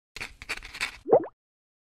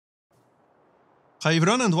Hi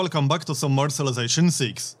everyone and welcome back to some more Civilization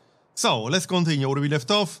 6. So, let's continue where we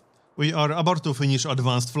left off. We are about to finish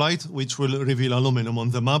advanced flight, which will reveal aluminum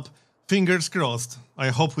on the map. Fingers crossed, I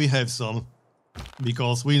hope we have some,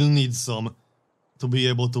 because we'll need some to be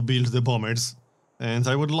able to build the bombers. And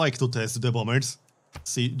I would like to test the bombers,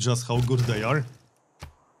 see just how good they are.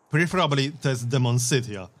 Preferably test them on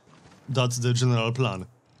Scythia, that's the general plan.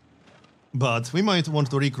 But we might want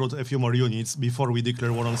to recruit a few more units before we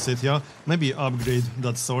declare war on Scythia. Maybe upgrade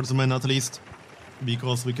that swordsman at least,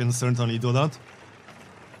 because we can certainly do that.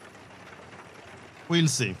 We'll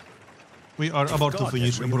see. We are about to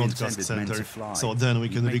finish a broadcast center, so then we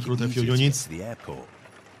can recruit a few units.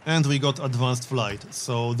 And we got advanced flight,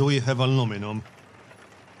 so do we have aluminum?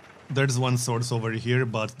 There's one source over here,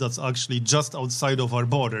 but that's actually just outside of our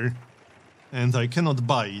border, and I cannot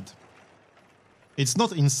buy it. It's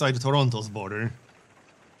not inside Toronto's border,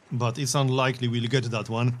 but it's unlikely we'll get that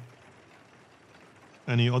one.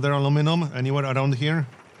 Any other aluminum anywhere around here?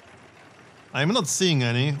 I'm not seeing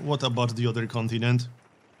any. What about the other continent?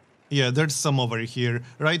 Yeah, there's some over here,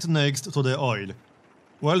 right next to the oil.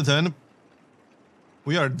 Well then,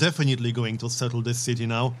 we are definitely going to settle this city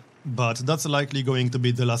now, but that's likely going to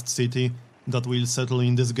be the last city that we'll settle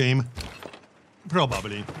in this game.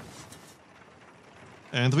 Probably.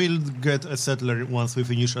 And we'll get a settler once we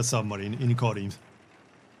finish a submarine in Corinth.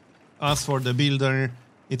 As for the builder,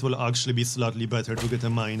 it will actually be slightly better to get a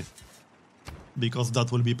mine, because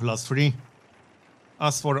that will be +3.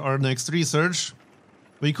 As for our next research,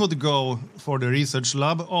 we could go for the research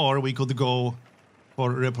lab, or we could go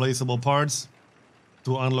for replaceable parts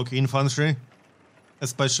to unlock infantry,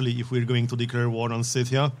 especially if we're going to declare war on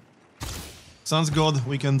Scythia. Sounds good,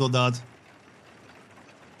 we can do that.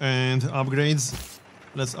 And upgrades.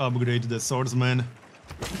 Let's upgrade the swordsman.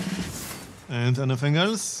 And anything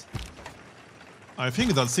else? I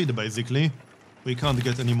think that's it basically. We can't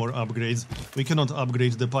get any more upgrades. We cannot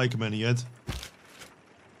upgrade the pikemen yet.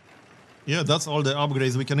 Yeah, that's all the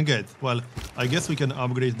upgrades we can get. Well, I guess we can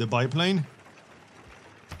upgrade the biplane.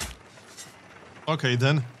 Okay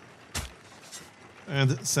then.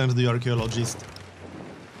 And send the archaeologist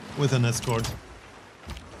with an escort.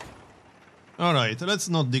 Alright, let's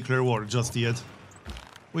not declare war just yet.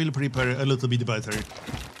 We'll prepare a little bit better.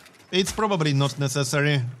 It's probably not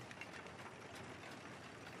necessary,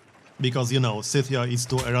 because, you know, Scythia is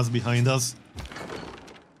 2 eras behind us.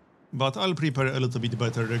 But I'll prepare a little bit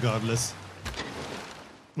better regardless.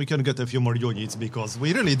 We can get a few more units, because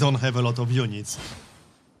we really don't have a lot of units.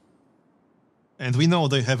 And we know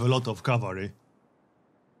they have a lot of cavalry.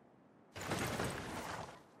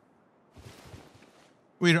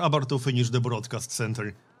 We're about to finish the broadcast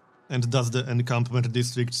center. And that's the encampment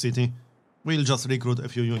district city. We'll just recruit a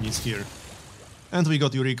few units here. And we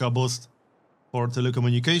got Eureka boost for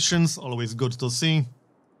telecommunications, always good to see.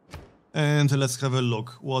 And let's have a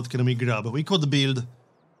look, what can we grab? We could build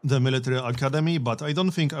the military academy, but I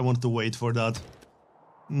don't think I want to wait for that.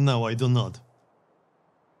 No, I do not.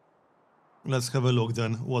 Let's have a look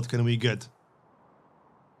then, what can we get?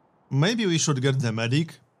 Maybe we should get the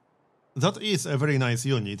medic. That is a very nice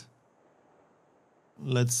unit.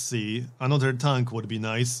 Let's see, another tank would be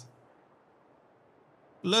nice.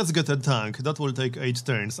 Let's get a tank, that will take 8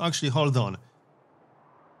 turns. Actually, hold on.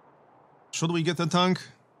 Should we get a tank?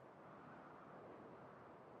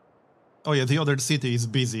 Oh yeah, the other city is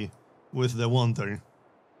busy with the Wanter.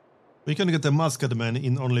 We can get a musketman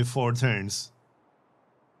in only 4 turns.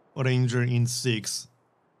 Ranger in 6.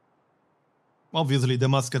 Obviously, the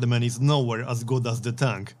musketman is nowhere as good as the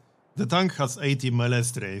tank. The tank has 80 melee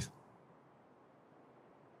strength.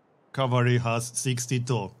 Cavalry has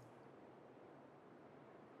 62.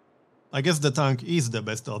 I guess the tank is the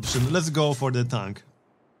best option. Let's go for the tank.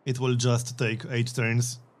 It will just take 8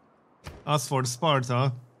 turns. As for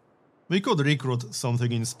Sparta, we could recruit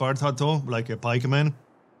something in Sparta too, like a pikeman.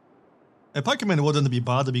 A pikeman wouldn't be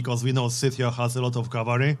bad because we know Scythia has a lot of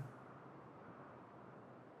cavalry.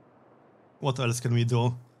 What else can we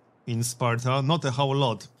do in Sparta? Not a whole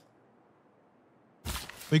lot.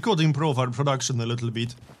 We could improve our production a little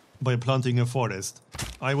bit by planting a forest.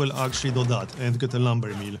 I will actually do that and get a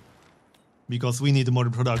lumber mill, because we need more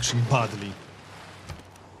production badly.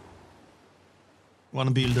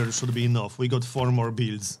 1 builder should be enough. We got 4 more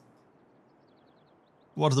builds.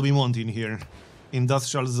 What do we want in here?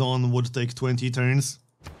 Industrial zone would take 20 turns.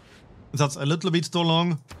 That's a little bit too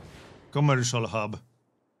long. Commercial hub.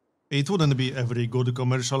 It wouldn't be a very good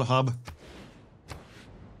commercial hub.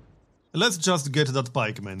 Let's just get that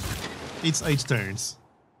pikeman. It's 8 turns.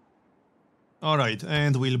 Alright,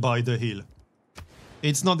 and we'll buy the hill.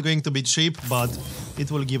 It's not going to be cheap, but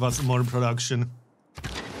it will give us more production.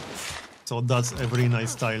 So that's a very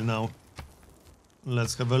nice tile now.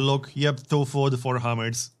 Let's have a look. Yep, 2 food, 4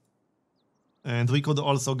 hammers. And we could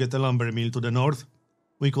also get a lumber mill to the north.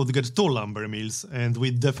 We could get 2 lumber mills, and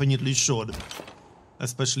we definitely should.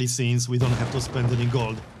 Especially since we don't have to spend any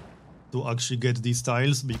gold to actually get these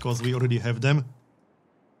tiles, because we already have them.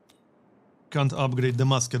 Can't upgrade the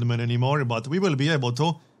musket man anymore, but we will be able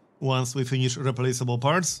to once we finish replaceable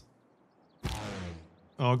parts.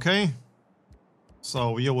 Okay.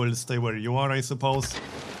 So you will stay where you are, I suppose.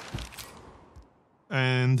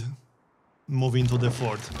 And move into the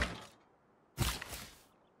fort.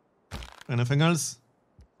 Anything else?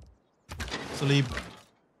 Sleep.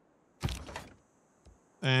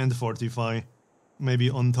 And fortify.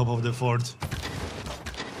 Maybe on top of the fort.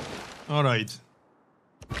 Alright.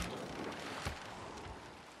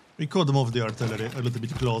 We could move the artillery a little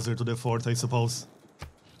bit closer to the fort, I suppose.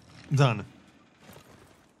 Done.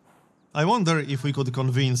 I wonder if we could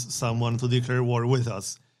convince someone to declare war with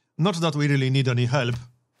us. Not that we really need any help.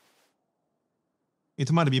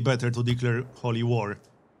 It might be better to declare holy war.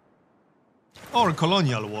 Or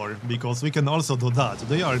colonial war, because we can also do that.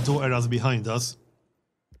 They are 2 eras behind us.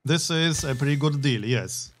 This is a pretty good deal,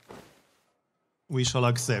 yes. We shall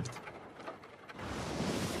accept.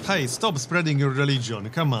 Hey, stop spreading your religion,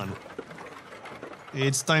 come on.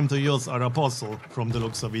 It's time to use our apostle, from the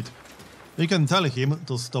looks of it. We can tell him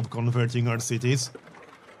to stop converting our cities.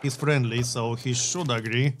 He's friendly, so he should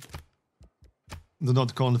agree. Do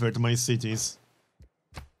not convert my cities.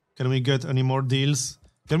 Can we get any more deals?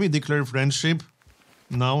 Can we declare friendship?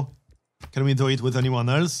 No. Can we do it with anyone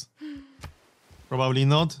else? Probably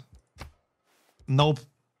not. Nope.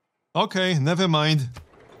 Okay, never mind.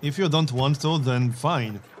 If you don't want to, then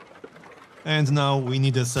fine. And now we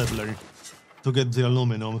need a settler to get the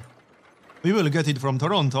aluminum. We will get it from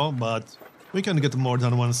Toronto, but we can get more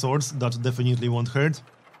than one source. That definitely won't hurt.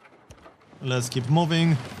 Let's keep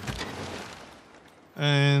moving.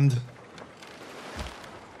 And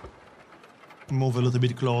move a little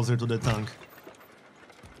bit closer to the tank.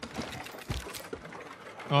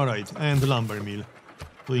 Alright, and lumber mill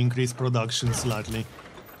to increase production slightly.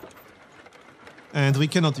 And we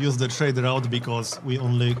cannot use the trade route because we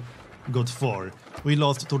only got 4. We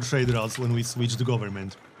lost 2 trade routes when we switched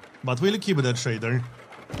government. But we'll keep the trader.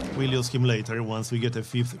 We'll use him later once we get a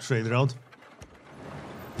 5th trade route.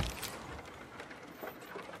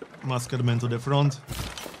 Musketmen to the front.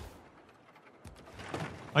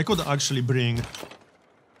 I could actually bring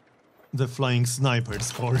the Flying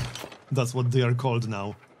Snipers Corps. That's what they are called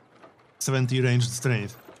now. 70 ranged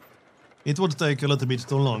strength. It would take a little bit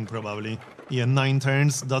too long, probably. Yeah, 9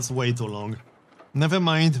 turns, that's way too long. Never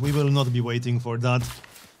mind, we will not be waiting for that.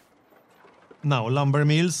 Now, lumber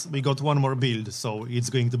mills, we got 1 more build, so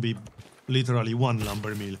it's going to be literally 1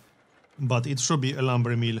 lumber mill. But it should be a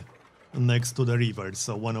lumber mill next to the river,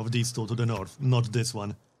 so one of these 2 to the north, not this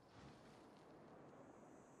one.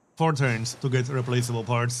 4 turns to get replaceable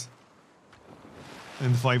parts.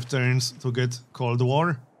 And 5 turns to get Cold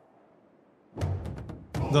War.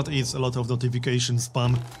 That is a lot of notification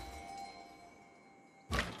spam.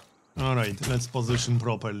 Alright, let's position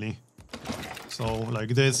properly. So, like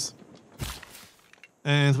this.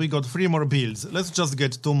 And we got 3 more builds. Let's just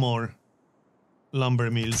get 2 more lumber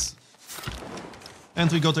mills.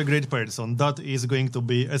 And we got a great person. That is going to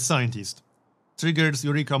be a scientist. Triggers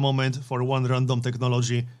Eureka moment for 1 random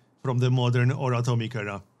technology from the modern or atomic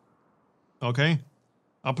era. Okay?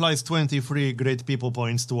 Applies 23 great people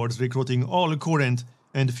points towards recruiting all current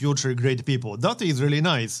and future great people. That is really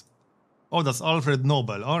nice. Oh, that's Alfred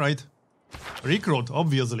Nobel. Alright. Recruit,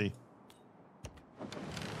 obviously.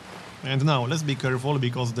 And now, let's be careful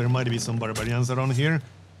because there might be some barbarians around here.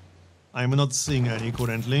 I'm not seeing any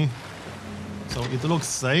currently. So it looks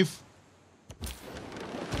safe.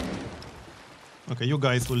 Okay, you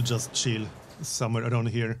guys will just chill somewhere around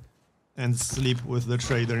here and sleep with the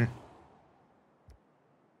trader.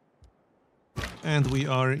 And we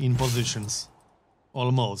are in positions.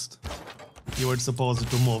 Almost. You were supposed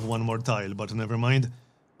to move 1 more tile, but never mind.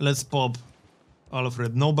 Let's pop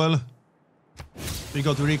Alfred Nobel. We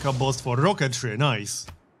got Eureka boost for rocketry, nice.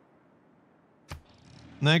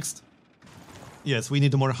 Next. Yes, we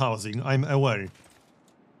need more housing, I'm aware.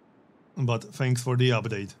 But thanks for the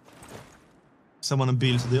update. Someone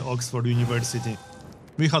built the Oxford University.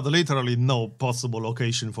 We had literally no possible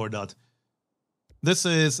location for that. This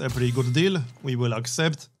is a pretty good deal, we will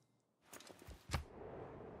accept.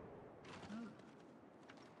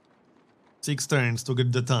 6 turns to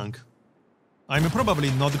get the tank. I'm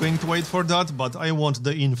probably not going to wait for that, but I want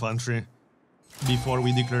the infantry before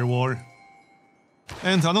we declare war.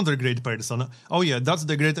 And another great person. Oh yeah, that's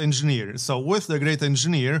the great engineer. So with the great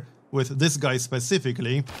engineer, with this guy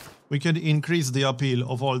specifically, we can increase the appeal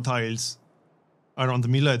of all tiles around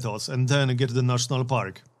Miletos and then get the national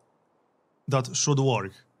park. That should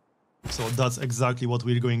work. So that's exactly what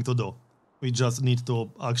we're going to do. We just need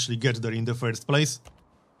to actually get there in the first place.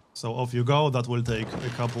 So off you go, that will take a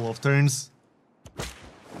couple of turns.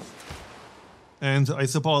 And I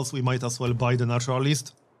suppose we might as well buy the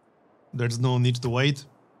naturalist. There's no need to wait.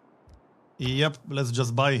 Yep, let's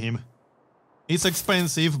just buy him. It's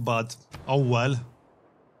expensive, but oh well.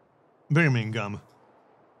 Birmingham.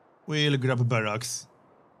 We'll grab barracks.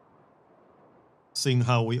 Seeing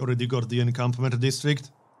how we already got the encampment district.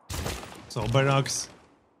 So barracks.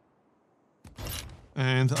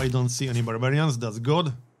 And I don't see any barbarians, that's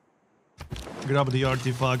good. Grab the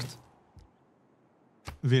artifact.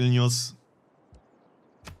 Vilnius.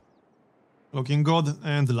 Looking good,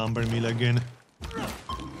 and lumber mill again.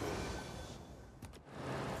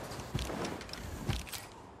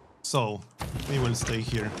 So, we will stay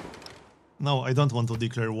here. No, I don't want to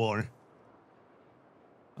declare war.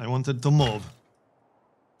 I wanted to move.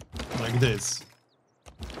 Like this.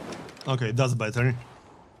 Okay, that's better.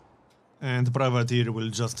 And privateer will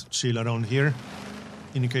just chill around here,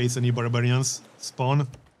 in case any barbarians spawn.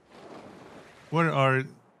 Where are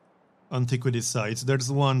antiquity sites?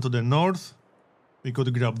 There's one to the north. We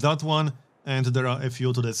could grab that one, and there are a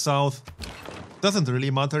few to the south. Doesn't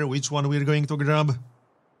really matter which one we're going to grab.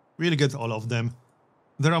 We'll get all of them.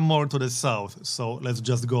 There are more to the south, so let's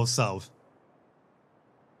just go south.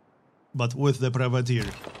 But with the privateer.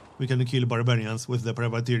 We can kill barbarians with the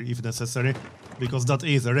privateer if necessary, because that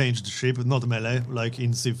is a ranged ship, not melee, like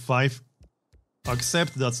in Civ 5.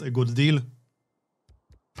 Accept, that's a good deal.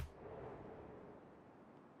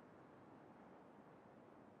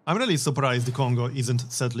 I'm really surprised Congo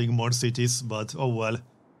isn't settling more cities, but oh well.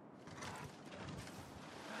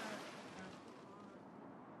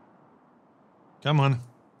 Come on.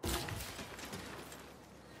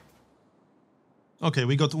 Okay,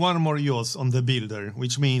 we got one more use on the builder,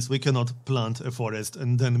 which means we cannot plant a forest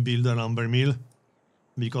and then build a lumber mill,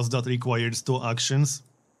 because that requires 2 actions.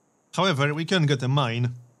 However, we can get a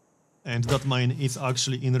mine, and that mine is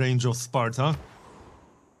actually in range of Sparta.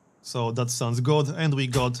 So that sounds good, and we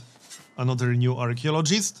got another new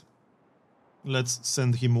archaeologist. Let's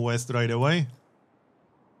send him west right away.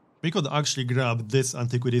 We could actually grab this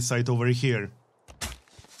antiquity site over here.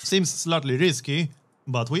 Seems slightly risky,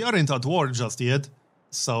 but we aren't at war just yet,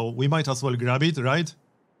 so we might as well grab it, right?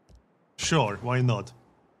 Sure, why not?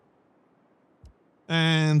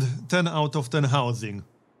 And 10 out of 10 housing.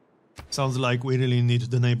 Sounds like we really need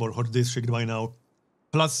the neighborhood district by now.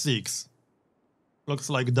 Plus 6. Looks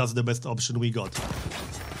like that's the best option we got.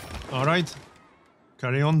 Alright,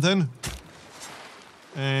 carry on then.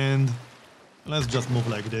 And let's just move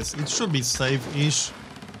like this. It should be safe-ish.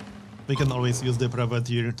 We can always use the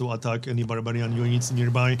privateer to attack any barbarian units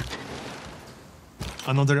nearby.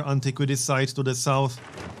 Another antiquity site to the south,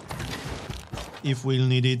 if we'll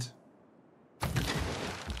need it.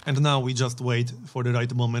 And now we just wait for the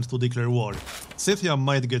right moment to declare war. Scythia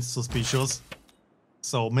might get suspicious,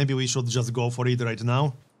 so maybe we should just go for it right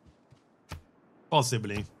now.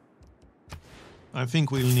 Possibly. I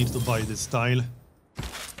think we'll need to buy this tile.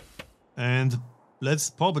 And let's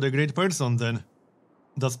pop the Great Person then.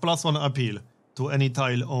 Does +1 appeal to any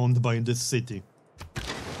tile owned by this city.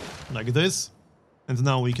 Like this. And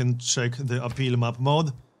now we can check the appeal map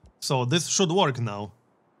mode. So this should work now.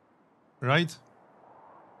 Right?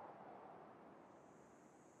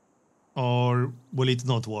 Or will it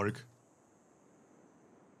not work?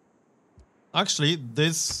 Actually,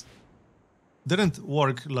 this didn't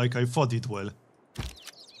work like I thought it will.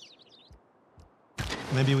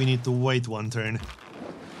 Maybe we need to wait one turn.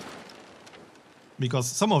 Because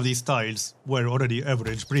some of these tiles were already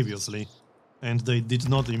average previously, and they did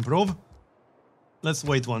not improve. Let's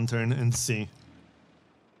wait one turn and see.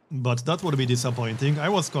 But that would be disappointing. I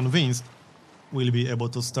was convinced we'll be able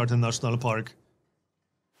to start a national park.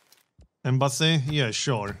 Embassy? Yeah,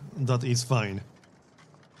 sure. That is fine.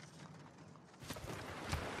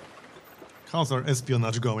 How's our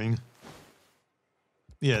espionage going?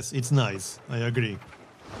 Yes, it's nice. I agree.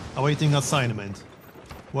 Awaiting assignment.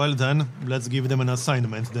 Well then, let's give them an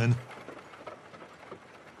assignment then.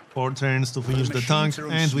 4 turns to finish the tank,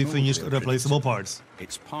 and we finished replaceable parts.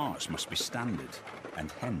 Its parts must be standard, and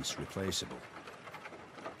hence replaceable.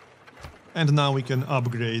 And now we can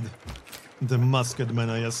upgrade the musketman,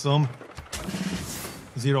 I assume.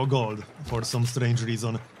 0 gold, for some strange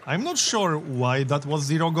reason. I'm not sure why that was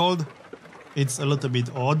 0 gold. It's a little bit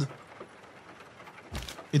odd.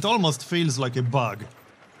 It almost feels like a bug.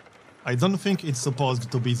 I don't think it's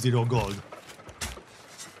supposed to be 0 gold.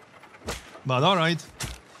 But alright.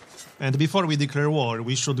 And before we declare war,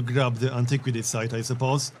 we should grab the antiquity site, I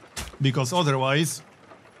suppose. Because otherwise,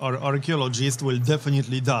 our archaeologist will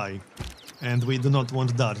definitely die. And we do not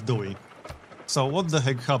want that, do we? So what the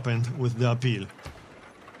heck happened with the appeal?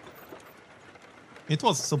 It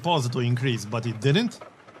was supposed to increase, but it didn't?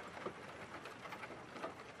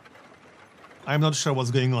 I'm not sure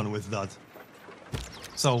what's going on with that.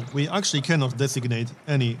 So, we actually cannot designate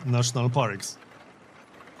any national parks.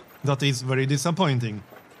 That is very disappointing.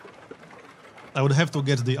 I would have to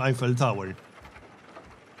get the Eiffel Tower.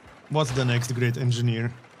 What's the next great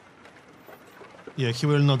engineer? Yeah, he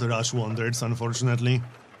will not rush wonders, unfortunately.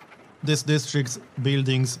 This district's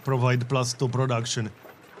buildings provide +2 production.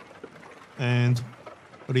 And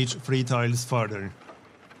reach 3 tiles further.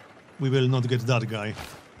 We will not get that guy.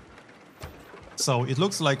 So, it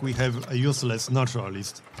looks like we have a useless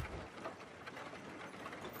naturalist.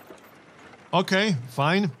 Okay,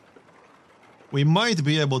 fine. We might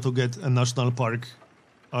be able to get a national park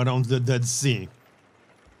around the Dead Sea.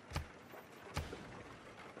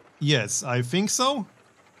 Yes, I think so.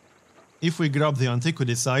 If we grab the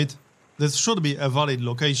antiquity site, this should be a valid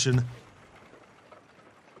location.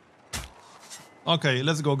 Okay,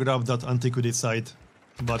 let's go grab that antiquity site.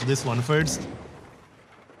 But this one first.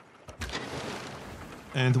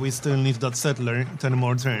 And we still need that settler 10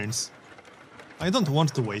 more turns. I don't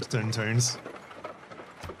want to wait 10 turns.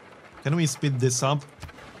 Can we speed this up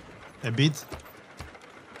a bit?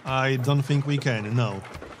 I don't think we can, no.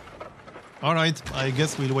 Alright, I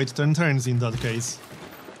guess we'll wait 10 turns in that case.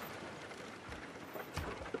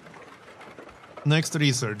 Next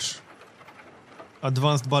research.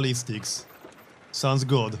 Advanced ballistics. Sounds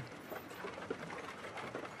good.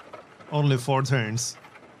 Only 4 turns.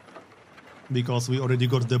 Because we already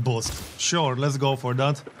got the boost. Sure, let's go for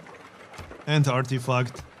that. And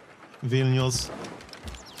artifact. Vilnius.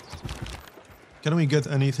 Can we get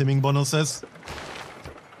any theming bonuses?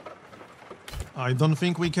 I don't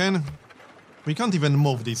think we can. We can't even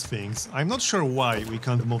move these things. I'm not sure why we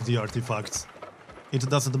can't move the artifacts. It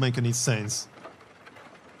doesn't make any sense.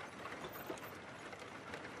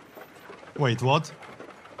 Wait, what?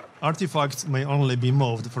 Artifacts may only be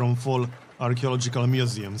moved from full archaeological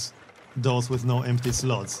museums. Those with no empty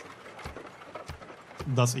slots.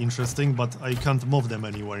 That's interesting, but I can't move them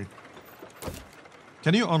anywhere.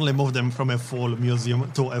 Can you only move them from a full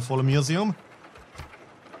museum to a full museum?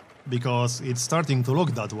 Because it's starting to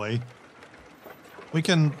look that way. We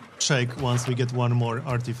can check once we get one more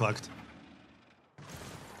artifact.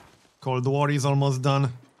 Cold War is almost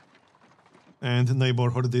done. And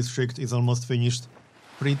Neighborhood District is almost finished.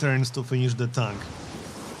 3 turns to finish the tank.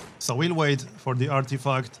 So we'll wait for the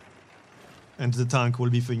artifact. And the tank will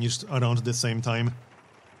be finished around the same time.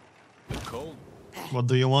 Cold. What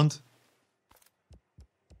do you want?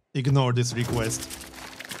 Ignore this request.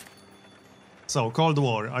 So, Cold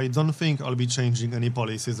War. I don't think I'll be changing any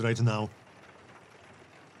policies right now.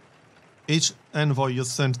 Each envoy you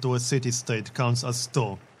send to a city-state counts as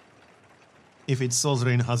 2. If its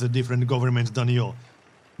suzerain has a different government than you.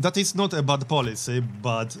 That is not a bad policy,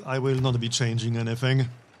 but I will not be changing anything.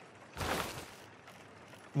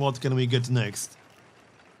 What can we get next?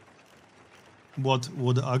 What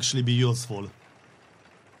would actually be useful?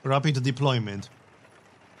 Rapid deployment.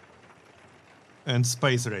 And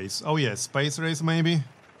space race. Oh yes, space race maybe?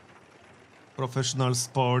 Professional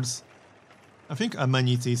sports. I think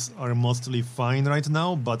amenities are mostly fine right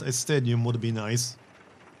now, but a stadium would be nice.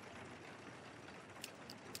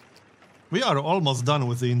 We are almost done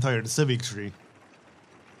with the entire civic tree.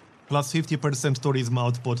 Plus 50% tourism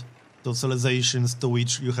output to civilizations to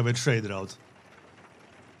which you have a trade route.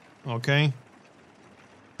 Okay.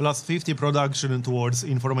 Plus 50 production towards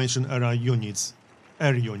information era units,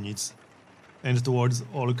 air units, and towards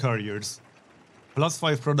all carriers. Plus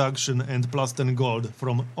 5 production and plus 10 gold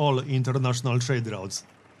from all international trade routes.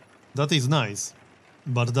 That is nice,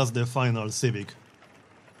 but that's the final civic.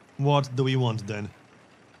 What do we want then?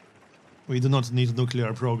 We do not need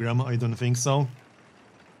nuclear program, I don't think so.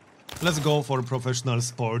 Let's go for professional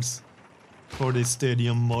sports. For the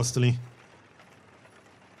stadium mostly.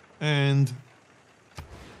 And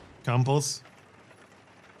campus.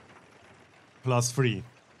 Plus 3.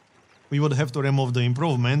 We would have to remove the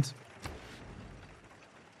improvement.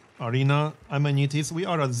 Arena, amenities. We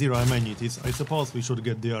are at 0 amenities. I suppose we should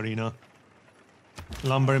get the arena.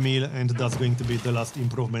 Lumber mill, and that's going to be the last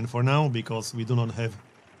improvement for now, because we do not have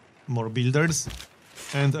more builders.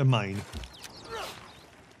 And a mine.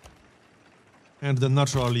 And the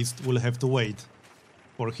naturalist will have to wait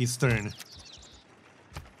for his turn.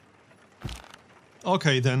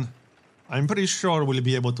 Okay then. I'm pretty sure we'll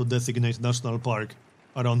be able to designate national park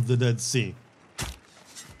around the Dead Sea.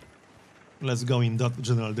 Let's go in that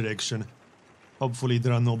general direction. Hopefully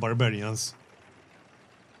there are no barbarians.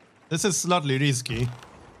 This is slightly risky,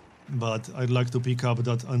 but I'd like to pick up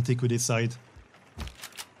that antiquity site.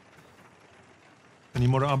 Any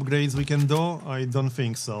more upgrades we can do? I don't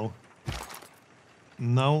think so.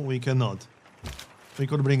 No, we cannot. We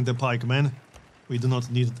could bring the pikeman. We do not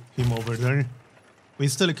need him over there. We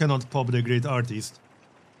still cannot pop the great artist.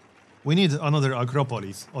 We need another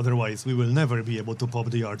Acropolis, otherwise we will never be able to pop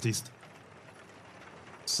the artist.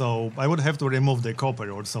 So I would have to remove the copper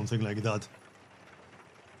or something like that.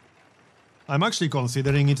 I'm actually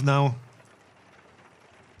considering it now.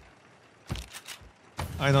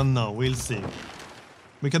 I don't know, we'll see.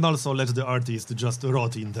 We can also let the artist just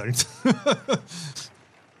rot in there.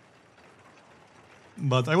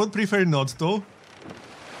 But I would prefer not to.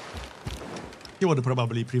 He would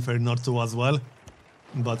probably prefer not to as well.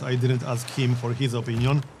 But I didn't ask him for his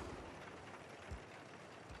opinion.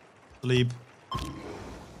 Sleep.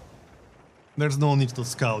 There's no need to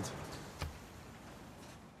scout.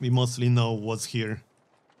 We mostly know what's here.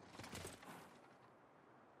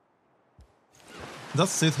 Does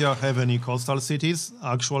Scythia have any coastal cities?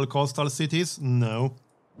 Actual coastal cities? No.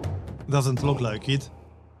 Doesn't look like it.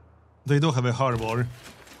 They do have a harbor,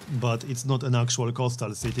 but it's not an actual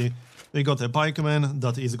coastal city. We got a pikeman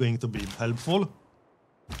that is going to be helpful.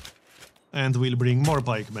 And we'll bring more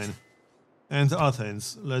pikemen. And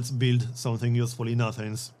Athens. Let's build something useful in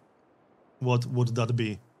Athens. What would that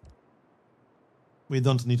be? We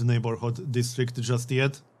don't need neighborhood district just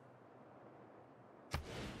yet.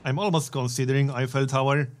 I'm almost considering Eiffel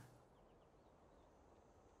Tower.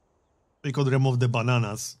 We could remove the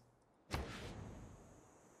bananas.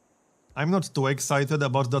 I'm not too excited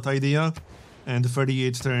about that idea, and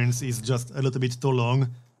 38 turns is just a little bit too long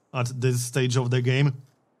at this stage of the game.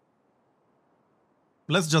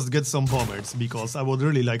 Let's just get some bombers, because I would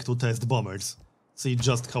really like to test bombers. See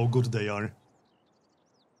just how good they are.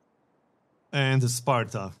 And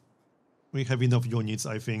Sparta. We have enough units,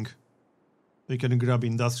 I think. We can grab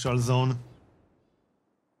industrial zone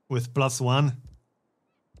with +1.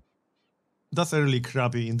 That's a really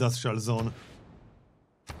crappy industrial zone.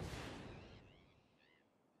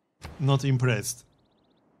 Not impressed.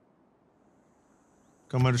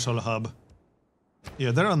 Commercial hub.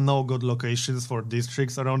 Yeah, there are no good locations for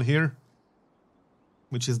districts around here,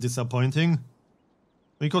 which is disappointing.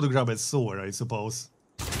 We could grab a sewer, I suppose.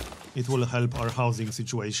 It will help our housing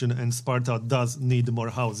situation, and Sparta does need more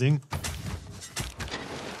housing.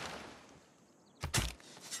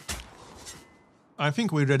 I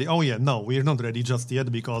think we're ready. Oh yeah, no, we're not ready just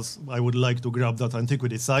yet, because I would like to grab that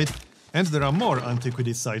antiquity site, and there are more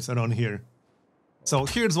antiquity sites around here. So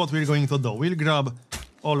here's what we're going to do. We'll grab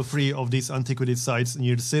all 3 of these antiquity sites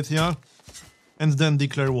near Scythia, and then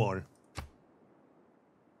declare war.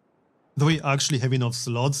 Do we actually have enough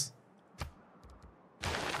slots?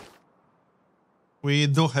 We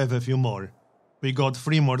do have a few more. We got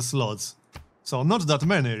 3 more slots. So not that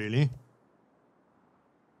many, really.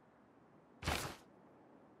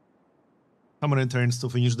 How many turns to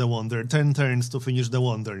finish the wonder? 10 turns to finish the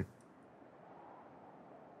wonder.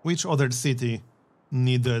 Which other city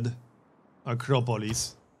needed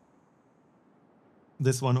Acropolis?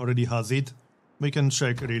 This one already has it. We can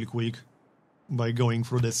check real quick by going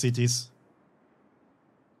through the cities.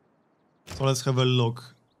 So let's have a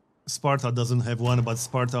look. Sparta doesn't have one, but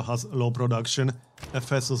Sparta has low production.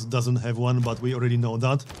 Ephesus doesn't have one, but we already know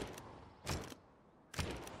that.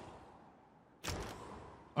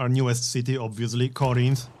 Our newest city, obviously,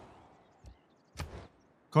 Corinth.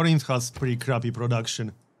 Corinth has pretty crappy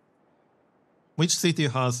production. Which city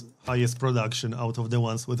has highest production out of the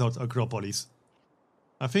ones without Acropolis?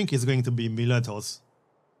 I think it's going to be Miletos.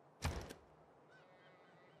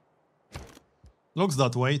 Looks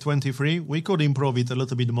that way, 23. We could improve it a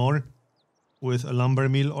little bit more with a lumber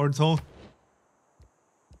mill or two.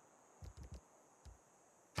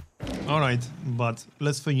 Alright, but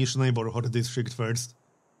let's finish neighborhood district first.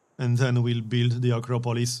 And then we'll build the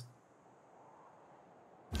Acropolis.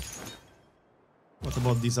 What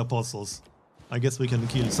about these apostles? I guess we can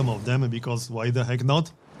kill some of them, because why the heck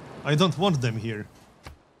not? I don't want them here.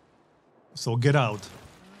 So get out.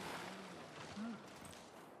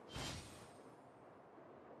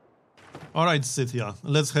 Alright, Scythia,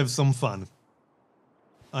 let's have some fun.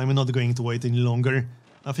 I'm not going to wait any longer.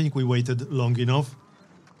 I think we waited long enough.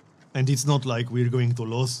 And it's not like we're going to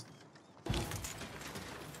lose.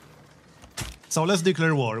 So let's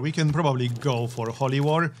declare war. We can probably go for holy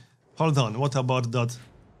war. Hold on, what about that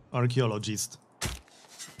archaeologist?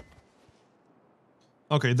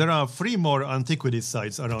 Okay, there are 3 more antiquity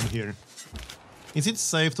sites around here. Is it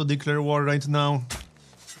safe to declare war right now?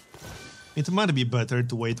 It might be better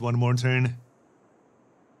to wait one more turn.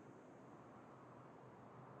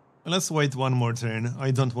 Let's wait one more turn.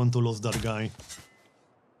 I don't want to lose that guy.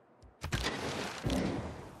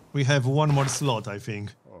 We have one more slot, I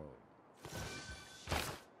think.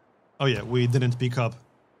 Oh yeah, we didn't pick up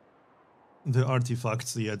the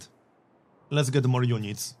artifacts yet. Let's get more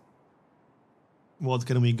units. What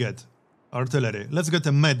can we get? Artillery. Let's get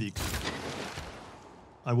a medic.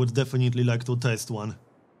 I would definitely like to test one.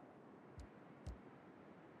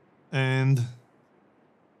 And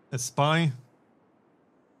a spy.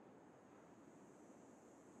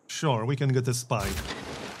 Sure, we can get a spy.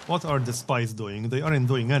 What are the spies doing? They aren't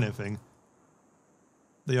doing anything.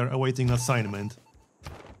 They are awaiting assignment.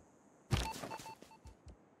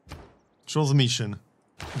 Choose mission.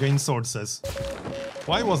 Gain sources.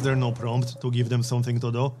 Why was there no prompt to give them something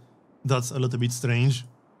to do? That's a little bit strange.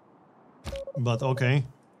 But okay.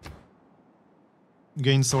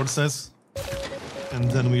 Gain sources. And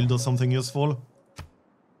then we'll do something useful.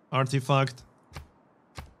 Artifact.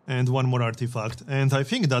 And one more artifact. And I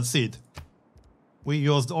think that's it. We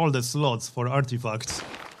used all the slots for artifacts.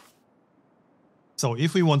 So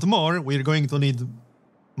if we want more, we're going to need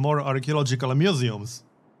more archaeological museums.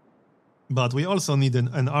 But we also need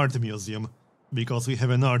an art museum, because we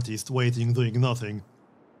have an artist waiting doing nothing.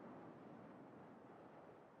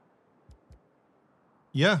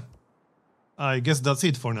 Yeah, I guess that's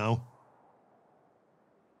it for now.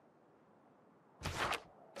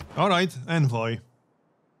 Alright, envoy.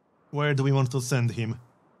 Where do we want to send him?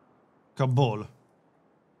 Kabul.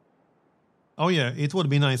 Oh yeah, it would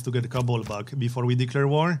be nice to get Kabul back before we declare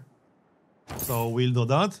war. So we'll do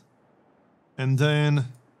that. And then...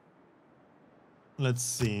 let's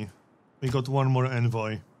see. We got one more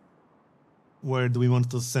envoy. Where do we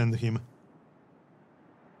want to send him?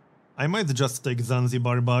 I might just take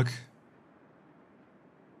Zanzibar back.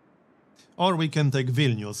 Or we can take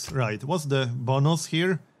Vilnius. Right, what's the bonus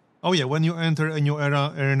here? Oh yeah, when you enter a new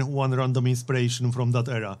era, earn one random inspiration from that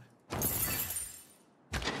era.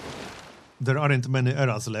 There aren't many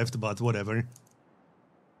eras left, but whatever.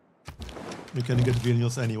 We can get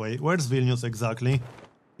Vilnius anyway. Where's Vilnius exactly?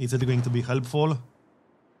 Is it going to be helpful?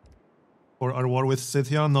 For our war with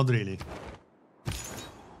Scythia? Not really.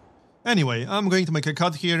 Anyway, I'm going to make a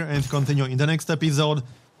cut here and continue in the next episode.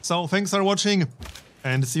 So thanks for watching,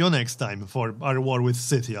 and see you next time for our war with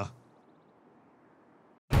Scythia.